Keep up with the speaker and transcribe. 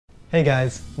Hey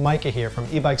guys, Micah here from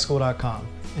EbikeSchool.com,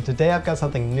 and today I've got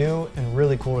something new and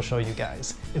really cool to show you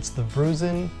guys. It's the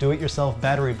Vruzen Do-It-Yourself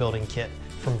Battery Building Kit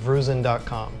from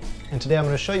Vruzen.com, and today I'm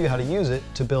going to show you how to use it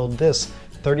to build this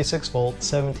 36-volt,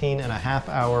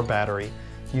 17.5-hour battery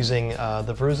using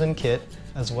the Vruzen kit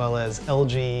as well as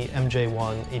LG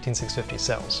MJ1 18650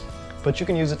 cells. But you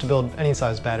can use it to build any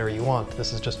size battery you want.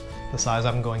 This is just the size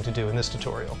I'm going to do in this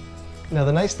tutorial. Now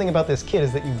the nice thing about this kit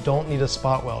is that you don't need a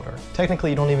spot welder. Technically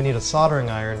you don't even need a soldering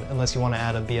iron unless you want to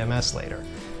add a BMS later.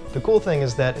 The cool thing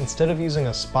is that instead of using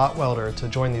a spot welder to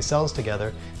join these cells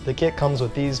together, the kit comes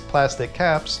with these plastic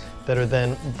caps that are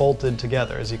then bolted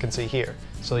together, as you can see here.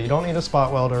 So you don't need a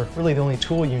spot welder. Really the only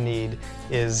tool you need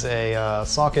is a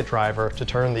socket driver to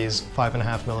turn these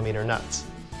 5.5mm nuts.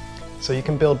 So you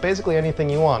can build basically anything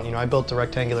you want. You know, I built a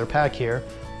rectangular pack here,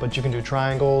 but you can do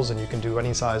triangles and you can do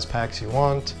any size packs you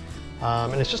want.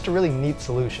 And it's just a really neat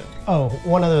solution. Oh,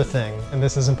 one other thing, and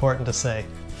this is important to say.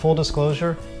 Full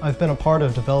disclosure, I've been a part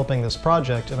of developing this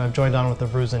project and I've joined on with the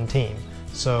Vruzen team.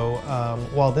 So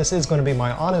while this is going to be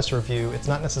my honest review, it's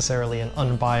not necessarily an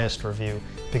unbiased review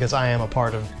because I am a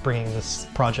part of bringing this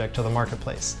project to the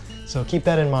marketplace. So keep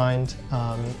that in mind.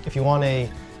 If you want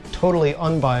a totally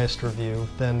unbiased review,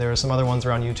 then there are some other ones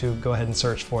around YouTube. Go ahead and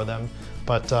search for them.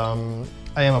 But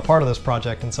I am a part of this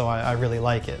project and so I really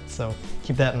like it. So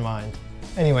keep that in mind.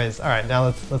 Anyways, all right, now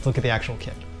let's look at the actual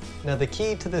kit. Now the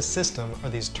key to this system are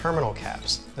these terminal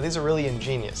caps. Now these are really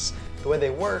ingenious. The way they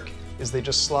work is they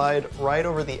just slide right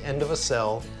over the end of a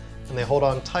cell and they hold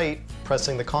on tight,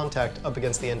 pressing the contact up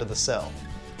against the end of the cell.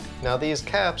 Now these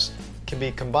caps can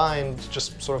be combined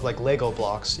just sort of like Lego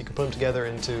blocks. You can put them together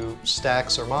into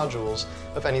stacks or modules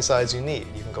of any size you need.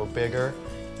 You can go bigger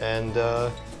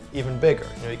and even bigger.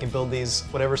 You know, you can build these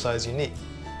whatever size you need.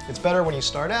 It's better when you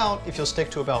start out if you'll stick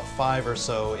to about 5 or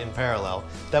so in parallel.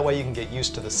 That way you can get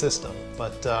used to the system.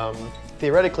 But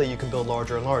theoretically you can build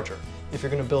larger and larger. If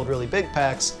you're going to build really big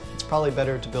packs, it's probably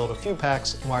better to build a few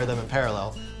packs and wire them in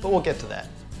parallel, but we'll get to that.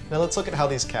 Now let's look at how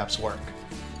these caps work.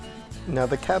 Now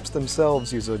the caps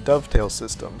themselves use a dovetail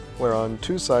system, where on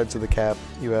two sides of the cap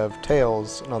you have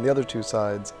tails and on the other two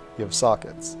sides you have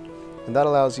sockets. And that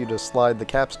allows you to slide the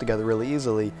caps together really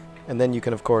easily, and then you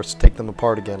can of course take them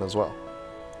apart again as well.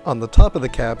 On the top of the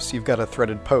caps you've got a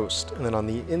threaded post, and then on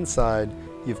the inside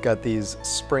you've got these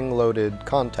spring-loaded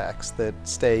contacts that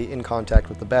stay in contact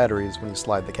with the batteries when you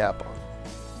slide the cap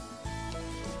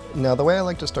on. Now the way I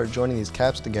like to start joining these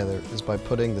caps together is by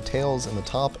putting the tails in the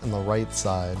top and the right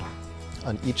side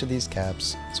on each of these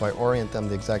caps, so I orient them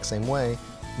the exact same way,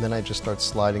 and then I just start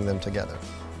sliding them together.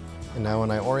 And now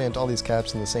when I orient all these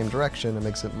caps in the same direction, it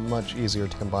makes it much easier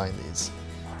to combine these.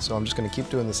 So I'm just going to keep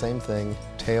doing the same thing,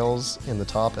 tails in the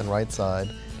top and right side.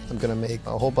 I'm going to make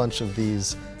a whole bunch of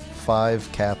these 5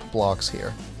 cap blocks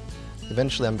here.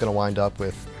 Eventually I'm going to wind up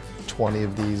with 20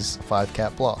 of these 5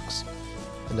 cap blocks.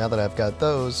 And now that I've got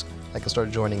those, I can start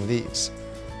joining these.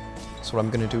 So what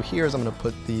I'm going to do here is I'm going to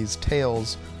put these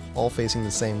tails all facing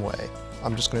the same way.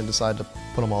 I'm just going to decide to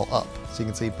put them all up. So you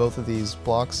can see both of these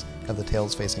blocks have the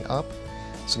tails facing up.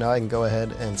 So now I can go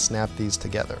ahead and snap these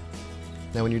together.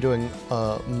 Now when you're doing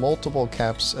multiple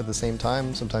caps at the same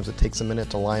time, sometimes it takes a minute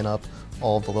to line up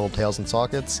all of the little tails and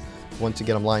sockets. Once you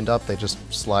get them lined up, they just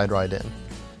slide right in.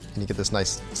 And you get this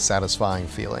nice satisfying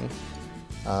feeling.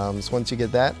 So once you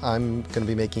get that, I'm going to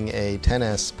be making a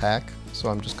 10S pack. So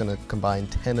I'm just going to combine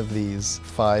 10 of these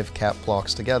 5 cap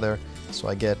blocks together, so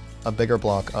I get a bigger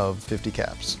block of 50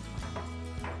 caps.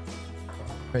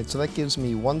 Right, so that gives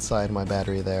me one side of my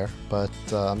battery there, but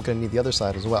I'm going to need the other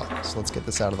side as well. So let's get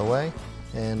this out of the way,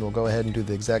 and we'll go ahead and do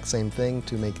the exact same thing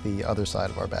to make the other side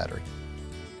of our battery.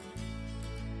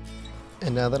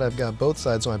 And now that I've got both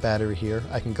sides of my battery here,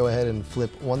 I can go ahead and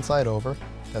flip one side over.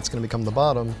 That's going to become the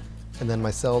bottom, and then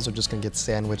my cells are just going to get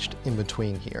sandwiched in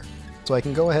between here. So I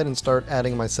can go ahead and start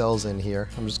adding my cells in here.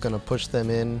 I'm just going to push them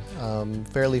in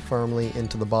fairly firmly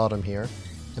into the bottom here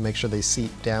and make sure they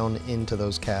seat down into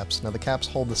those caps. Now the caps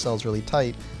hold the cells really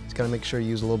tight, so you got to make sure you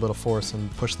use a little bit of force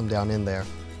and push them down in there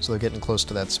so they're getting close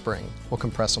to that spring. We'll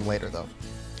compress them later though.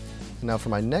 Now for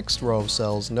my next row of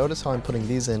cells, notice how I'm putting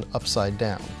these in upside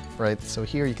down, right? So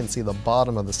here you can see the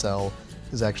bottom of the cell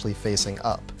is actually facing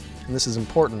up. And this is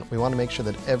important. We want to make sure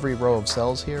that every row of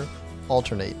cells here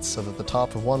alternates so that the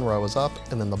top of one row is up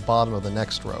and then the bottom of the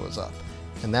next row is up.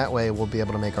 And that way we'll be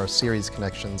able to make our series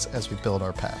connections as we build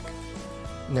our pack.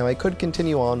 Now I could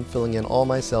continue on filling in all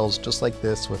my cells just like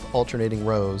this with alternating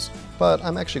rows, but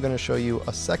I'm actually going to show you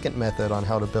a second method on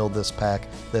how to build this pack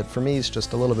that for me is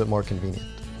just a little bit more convenient.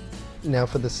 Now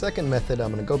for the second method,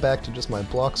 I'm going to go back to just my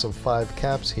blocks of 5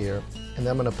 caps here, and then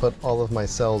I'm going to put all of my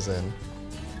cells in.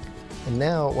 And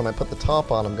now when I put the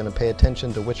top on, I'm going to pay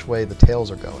attention to which way the tails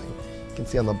are going. You can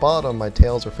see on the bottom my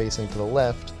tails are facing to the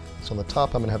left, so on the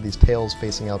top I'm going to have these tails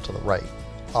facing out to the right,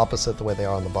 opposite the way they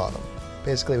are on the bottom.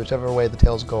 Basically whichever way the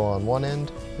tails go on one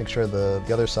end, make sure the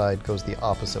other side goes the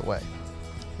opposite way.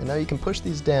 And now you can push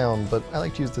these down, but I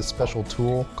like to use this special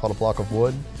tool called a block of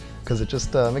wood because it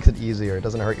just makes it easier. It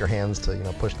doesn't hurt your hands to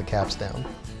push the caps down.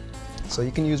 So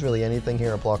you can use really anything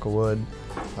here, a block of wood,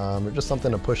 or just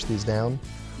something to push these down.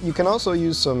 You can also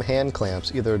use some hand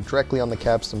clamps, either directly on the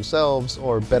caps themselves,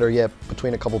 or better yet,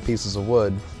 between a couple pieces of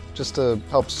wood, just to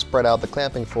help spread out the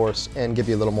clamping force and give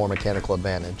you a little more mechanical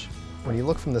advantage. When you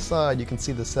look from the side, you can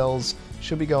see the cells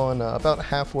should be going about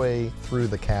halfway through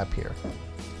the cap here.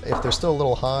 If they're still a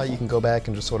little high, you can go back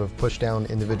and just sort of push down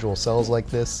individual cells like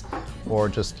this, or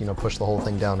just push the whole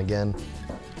thing down again.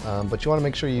 But you want to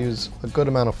make sure you use a good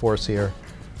amount of force here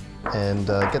and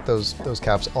get those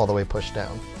caps all the way pushed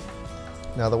down.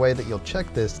 Now the way that you'll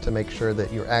check this to make sure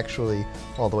that you're actually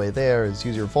all the way there is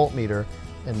use your voltmeter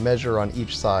and measure on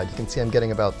each side. You can see I'm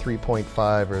getting about 3.5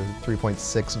 or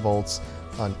 3.6 volts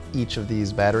on each of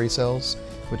these battery cells,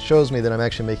 which shows me that I'm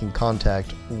actually making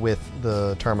contact with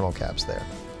the terminal caps there.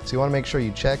 So you want to make sure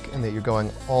you check and that you're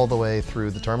going all the way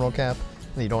through the terminal cap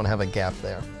and that you don't have a gap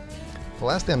there. The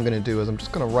last thing I'm going to do is I'm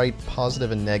just going to write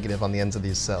positive and negative on the ends of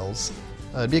these cells.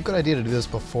 It'd be a good idea to do this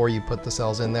before you put the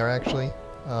cells in there actually,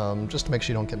 just to make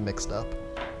sure you don't get mixed up.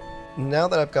 Now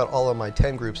that I've got all of my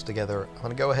 10 groups together, I'm going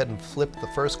to go ahead and flip the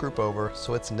first group over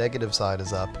so its negative side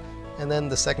is up, and then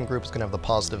the second group is going to have the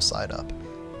positive side up.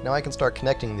 Now I can start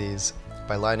connecting these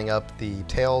by lining up the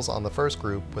tails on the first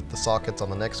group with the sockets on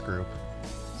the next group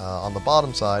on the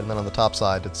bottom side, and then on the top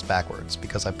side it's backwards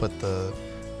because I put the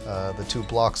two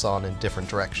blocks on in different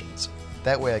directions.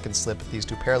 That way I can slip these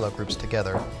two parallel groups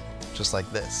together just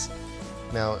like this.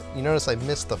 Now you notice I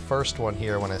missed the first one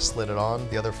here when I slid it on,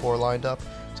 the other four lined up,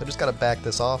 so I just got to back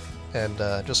this off and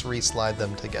just re-slide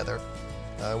them together.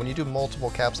 When you do multiple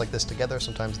caps like this together,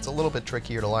 sometimes it's a little bit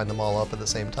trickier to line them all up at the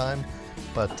same time,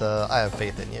 but I have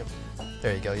faith in you.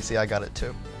 There you go, you see I got it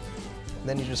too. And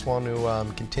then you just want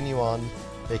to continue on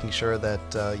making sure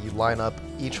that you line up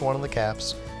each one of the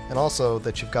caps, and also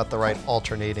that you've got the right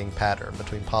alternating pattern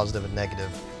between positive and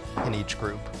negative in each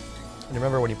group. And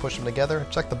remember, when you push them together,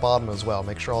 check the bottom as well.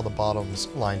 Make sure all the bottoms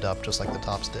lined up just like the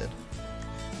tops did.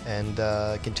 And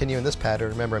continue in this pattern.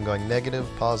 Remember, I'm going negative,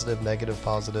 positive,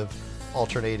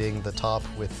 alternating the top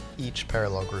with each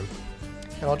parallel group.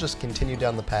 And I'll just continue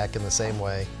down the pack in the same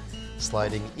way,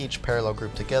 sliding each parallel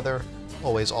group together,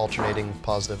 always alternating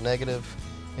positive, negative,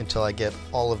 until I get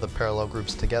all of the parallel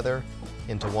groups together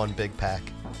into one big pack,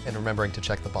 and remembering to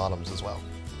check the bottoms as well.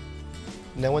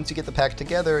 Now once you get the pack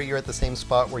together, you're at the same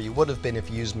spot where you would have been if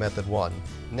you used method 1.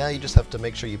 Now you just have to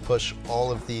make sure you push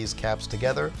all of these caps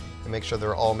together and make sure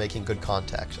they're all making good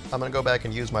contact. I'm going to go back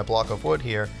and use my block of wood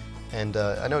here, and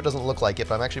I know it doesn't look like it,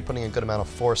 but I'm actually putting a good amount of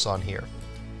force on here.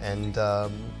 And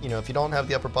if you don't have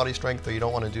the upper body strength or you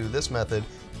don't want to do this method,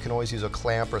 you can always use a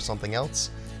clamp or something else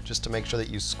just to make sure that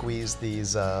you squeeze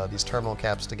these terminal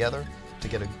caps together to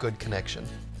get a good connection.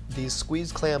 These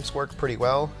squeeze clamps work pretty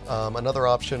well. Another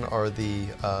option are the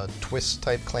twist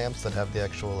type clamps that have the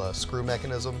actual screw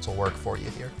mechanisms will work for you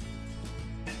here.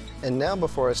 And now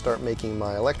before I start making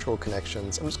my electrical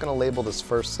connections, I'm just going to label this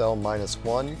first cell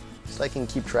 -1 so I can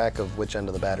keep track of which end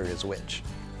of the battery is which.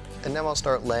 And now I'll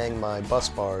start laying my bus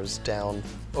bars down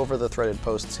over the threaded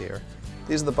posts here.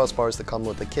 These are the bus bars that come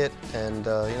with the kit, and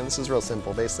this is real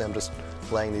simple. Basically I'm just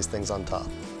laying these things on top.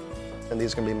 And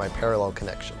these are going to be my parallel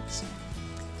connections.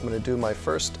 I'm going to do my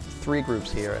first 3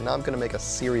 groups here, and now I'm going to make a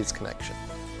series connection.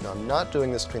 Now I'm not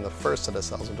doing this between the first set of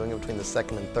cells, I'm doing it between the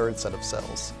second and third set of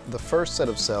cells. The first set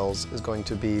of cells is going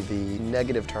to be the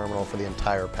negative terminal for the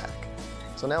entire pack.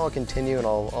 So now I'll continue and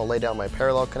I'll lay down my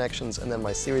parallel connections and then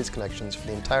my series connections for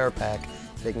the entire pack,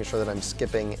 making sure that I'm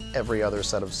skipping every other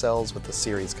set of cells with the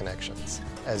series connections,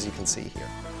 as you can see here.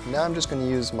 Now I'm just going to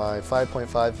use my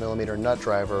 5.5mm nut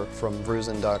driver from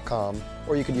Welder.com,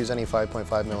 or you could use any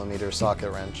 5.5mm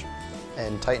socket wrench,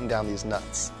 and tighten down these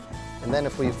nuts. And then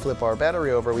if we flip our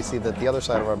battery over, we see that the other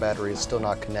side of our battery is still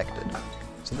not connected.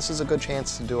 So this is a good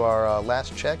chance to do our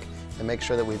last check and make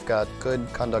sure that we've got good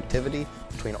conductivity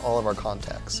between all of our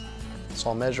contacts. So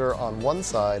I'll measure on one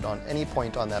side on any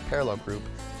point on that parallel group.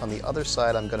 On the other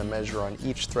side I'm going to measure on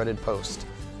each threaded post.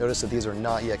 Notice that these are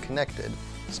not yet connected.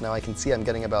 So now I can see I'm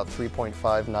getting about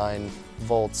 3.59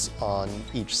 volts on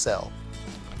each cell.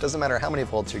 doesn't matter how many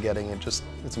volts you're getting, it's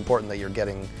important that you're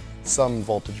getting some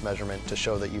voltage measurement to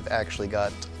show that you've actually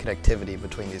got connectivity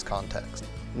between these contacts.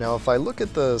 Now if I look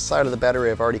at the side of the battery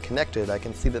I've already connected, I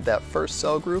can see that that first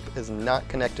cell group is not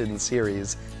connected in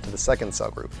series to the second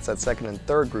cell group. It's that second and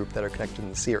third group that are connected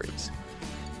in series.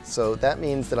 So that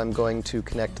means that I'm going to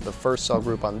connect the first cell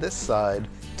group on this side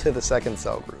to the second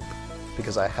cell group,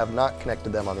 because I have not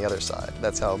connected them on the other side.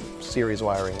 That's how series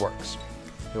wiring works.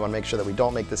 We want to make sure that we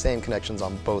don't make the same connections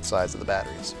on both sides of the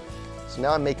batteries. So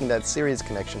now I'm making that series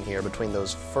connection here between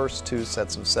those first two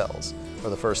sets of cells, or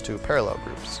the first two parallel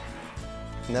groups.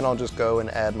 And then I'll just go and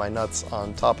add my nuts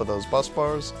on top of those bus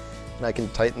bars, and I can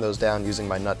tighten those down using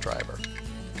my nut driver.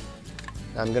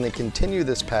 Now I'm going to continue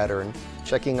this pattern,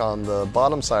 checking on the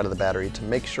bottom side of the battery to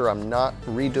make sure I'm not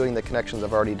redoing the connections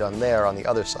I've already done there on the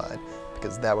other side,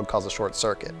 because that would cause a short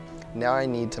circuit. Now I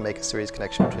need to make a series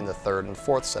connection between the third and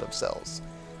fourth set of cells.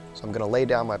 So I'm going to lay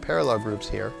down my parallel groups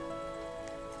here,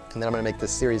 and then I'm going to make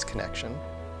this series connection.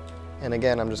 And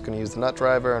again, I'm just going to use the nut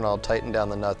driver, and I'll tighten down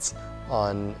the nuts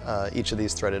on each of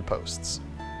these threaded posts.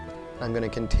 I'm going to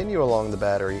continue along the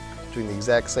battery doing the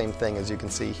exact same thing as you can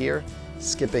see here,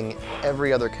 skipping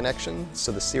every other connection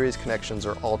so the series connections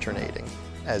are alternating,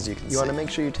 as you can see. You want to make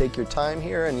sure you take your time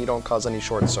here and you don't cause any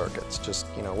short circuits. Just,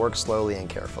 work slowly and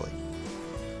carefully.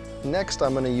 Next,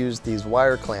 I'm going to use these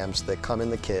wire clamps that come in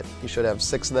the kit. You should have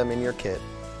 6 of them in your kit.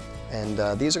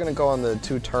 And these are going to go on the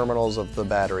 2 terminals of the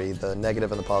battery, the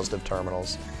negative and the positive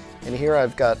terminals. And here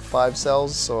I've got 5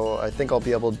 cells, so I think I'll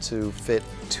be able to fit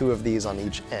 2 of these on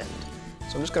each end.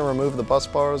 So I'm just going to remove the bus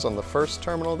bars on the first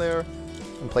terminal there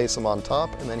and place them on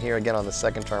top, and then here again on the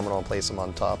second terminal and place them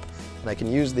on top. And I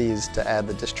can use these to add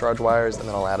the discharge wires, and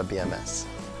then I'll add a BMS.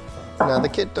 Now the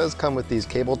kit does come with these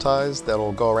cable ties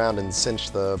that'll go around and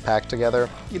cinch the pack together.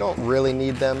 You don't really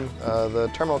need them. The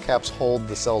terminal caps hold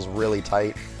the cells really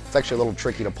tight. It's actually a little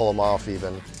tricky to pull them off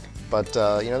even. But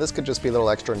this could just be a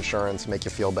little extra insurance, make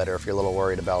you feel better if you're a little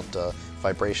worried about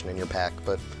vibration in your pack.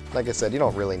 But like I said, you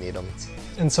don't really need them.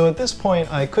 And so at this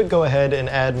point, I could go ahead and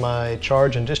add my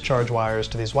charge and discharge wires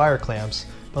to these wire clamps.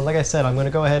 But like I said, I'm going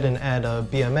to go ahead and add a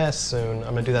BMS soon.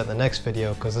 I'm going to do that in the next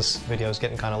video because this video is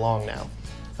getting kind of long now.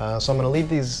 So I'm going to leave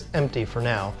these empty for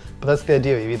now. But that's the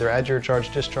idea. You either add your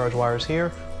charge discharge wires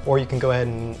here, or you can go ahead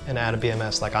and add a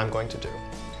BMS like I'm going to do.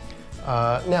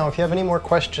 Now, if you have any more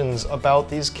questions about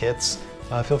these kits,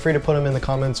 feel free to put them in the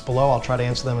comments below. I'll try to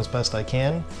answer them as best I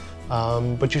can.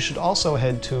 But you should also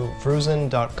head to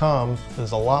Vroozen.com.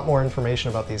 There's a lot more information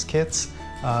about these kits,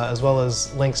 as well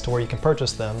as links to where you can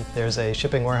purchase them. There's a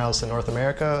shipping warehouse in North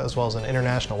America, as well as an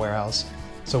international warehouse.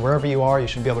 So wherever you are, you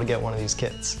should be able to get one of these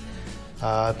kits.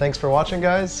 Thanks for watching,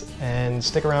 guys, and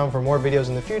stick around for more videos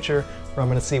in the future where I'm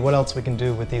going to see what else we can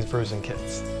do with these Vroozen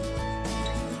kits.